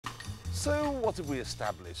So what have we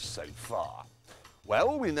established so far?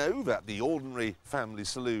 Well, we know that the ordinary family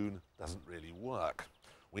saloon doesn't really work.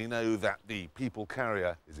 We know that the people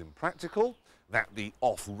carrier is impractical, that the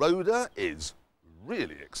off-roader is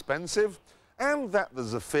really expensive, and that the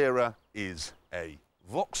Zafira is a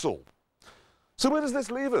Vauxhall. So where does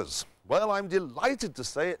this leave us? Well, I'm delighted to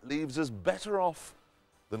say it leaves us better off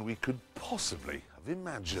than we could possibly have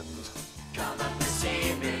imagined. Come up to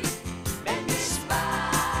see me, make me smile.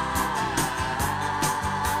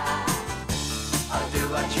 I'll do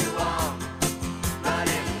what you want,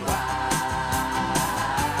 running wild.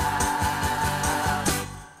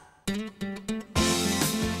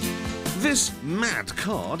 This mad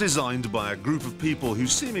car, designed by a group of people who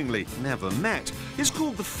seemingly never met, is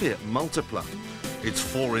called the Fiat Multipla. It's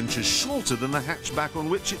 4 inches shorter than the hatchback on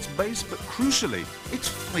which it's based, but crucially, it's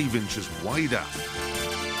 5 inches wider.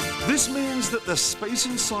 This means that there's space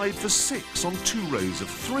inside for 6 on 2 rows of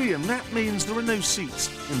 3, and that means there are no seats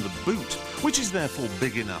in the boot, which is therefore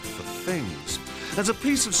big enough for things. As a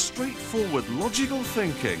piece of straightforward, logical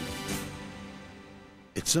thinking,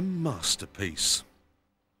 it's a masterpiece.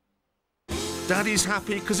 Daddy's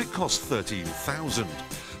happy because it costs $13,000.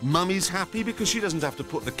 Mummy's happy because she doesn't have to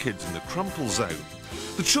put the kids in the crumple zone.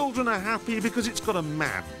 The children are happy because it's got a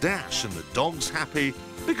mad dash, and the dog's happy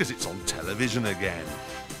because it's on television again.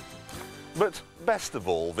 But best of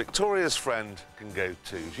all, Victoria's friend can go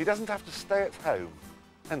too. She doesn't have to stay at home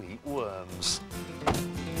and eat worms.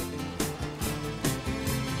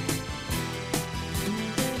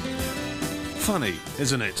 Funny,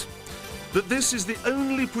 isn't it? That this is the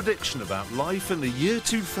only prediction about life in the year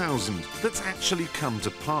 2000 that's actually come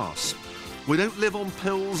to pass. We don't live on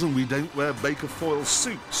pills and we don't wear Baker foil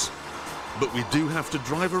suits, but we do have to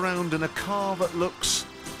drive around in a car that looks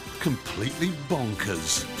completely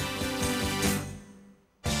bonkers.